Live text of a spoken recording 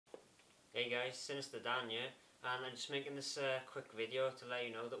Hey guys, Sinister Dan here, and I'm just making this quick video to let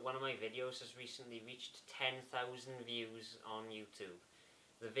you know that one of my videos has recently reached 10,000 views on YouTube.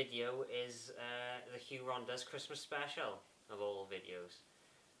 The video is the Hugh Ron Does Christmas special of all videos,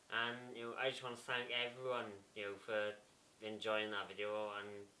 and I just want to thank everyone for enjoying that video and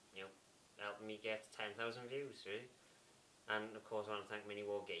helping me get 10,000 views really. And of course I want to thank Mini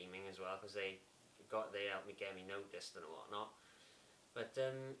War Gaming as well because they helped me get me noticed and whatnot. But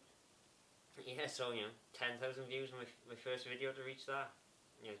yeah, so 10,000 views on my first video to reach that.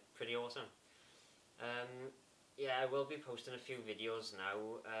 Pretty awesome. Yeah, I will be posting a few videos now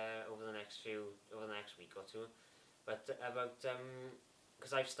over the next week or two. But about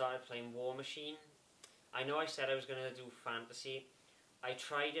because I've started playing War Machine. I know I said I was gonna do fantasy. I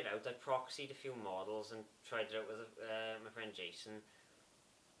tried it out. I proxied a few models and tried it out with my friend Jason.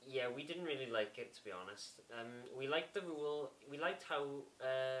 Yeah, we didn't really like it, to be honest. We liked the rule. We liked how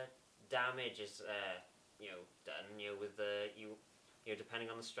damage is done. With the depending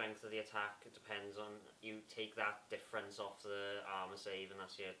on the strength of the attack, it depends on you take that difference off the armor save, and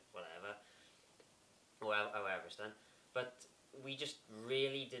that's your whatever. Well, however it's done. But we just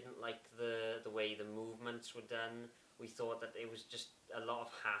really didn't like the way the movements were done. We thought that it was just a lot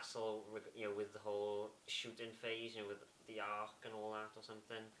of hassle, with the whole shooting phase, with the arc and all that or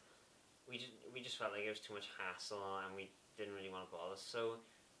something. We just felt like it was too much hassle, and we didn't really want to bother. So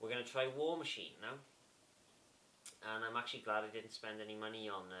we're gonna try War Machine now, and I'm actually glad I didn't spend any money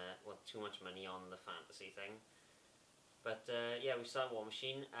on too much money on the fantasy thing. But yeah, we start War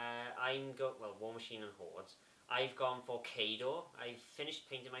Machine. War Machine and Hordes. I've gone for Kador. I've finished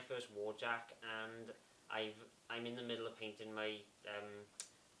painting my first Warjack, and I'm in the middle of painting my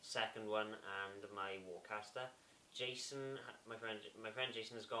second one and my Warcaster. Jason, my friend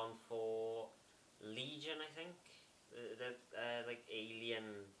Jason has gone for Legion, I think. They're like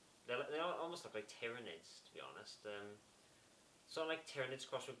alien. They almost look like Tyranids, to be honest. Sort of like Tyranids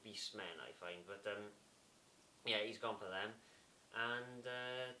crossed with Beastmen, I find. But yeah, he's gone for them, and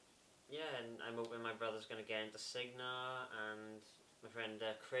yeah, and I'm hoping my brother's going to get into Signar, and my friend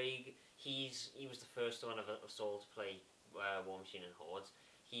Craig, he was the first one of us all to play War Machine and Hordes.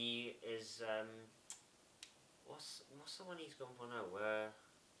 He is what's the one he's going for now?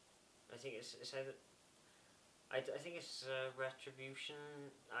 I think it's either I think it's Retribution.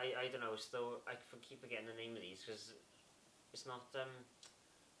 I don't know. Still, I keep forgetting the name of these because it's not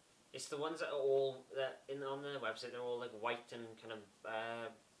It's the ones that are all on the website. They're all like white and kind of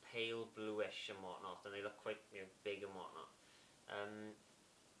pale bluish and whatnot, and they look quite big and whatnot.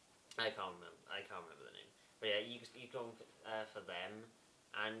 I can't remember the name, but yeah, you go for them,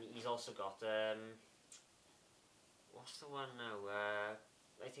 and he's also got what's the one now?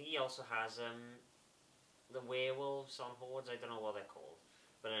 I think he also has the werewolves on Hordes. I don't know what they're called,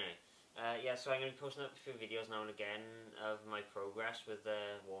 but anyway. Yeah, so I'm going to be posting up a few videos now and again of my progress with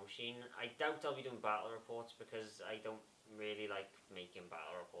the War Machine. I doubt I'll be doing battle reports because I don't really like making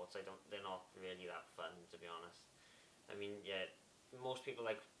battle reports. They're not really that fun, to be honest. I mean, yeah, most people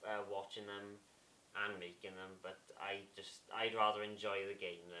like watching them and making them, but I'd rather enjoy the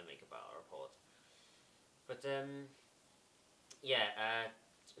game than make a battle report. But yeah,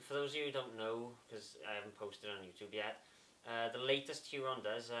 for those of you who don't know, because I haven't posted on YouTube yet, the latest Hugh Ron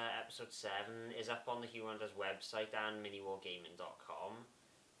Does, episode 7, is up on the Hugh Ron Does website and miniwargaming.com.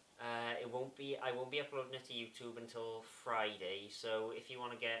 I won't be uploading it to YouTube until Friday, so if you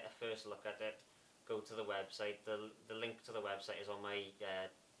want to get a first look at it, go to the website. The link to the website is on my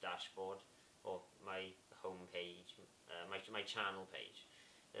dashboard, or my home page, my channel page.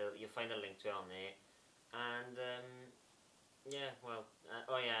 You'll find a link to it on there. And yeah, well,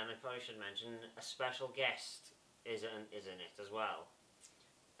 oh yeah, and I probably should mention a special guest is in it as well.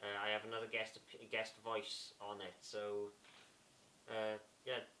 I have another guest voice on it, so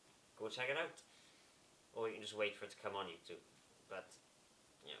yeah, go check it out. Or you can just wait for it to come on YouTube. But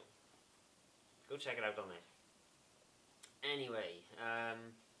go check it out on there. Anyway,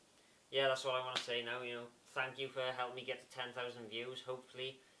 yeah, that's all I want to say now. Thank you for helping me get to 10,000 views.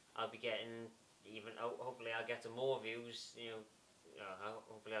 Hopefully, I'll be getting hopefully I'll get to more views.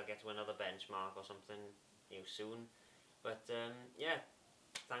 Hopefully I'll get to another benchmark or something soon. But yeah,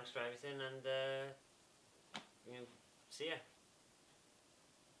 thanks for everything, and see ya.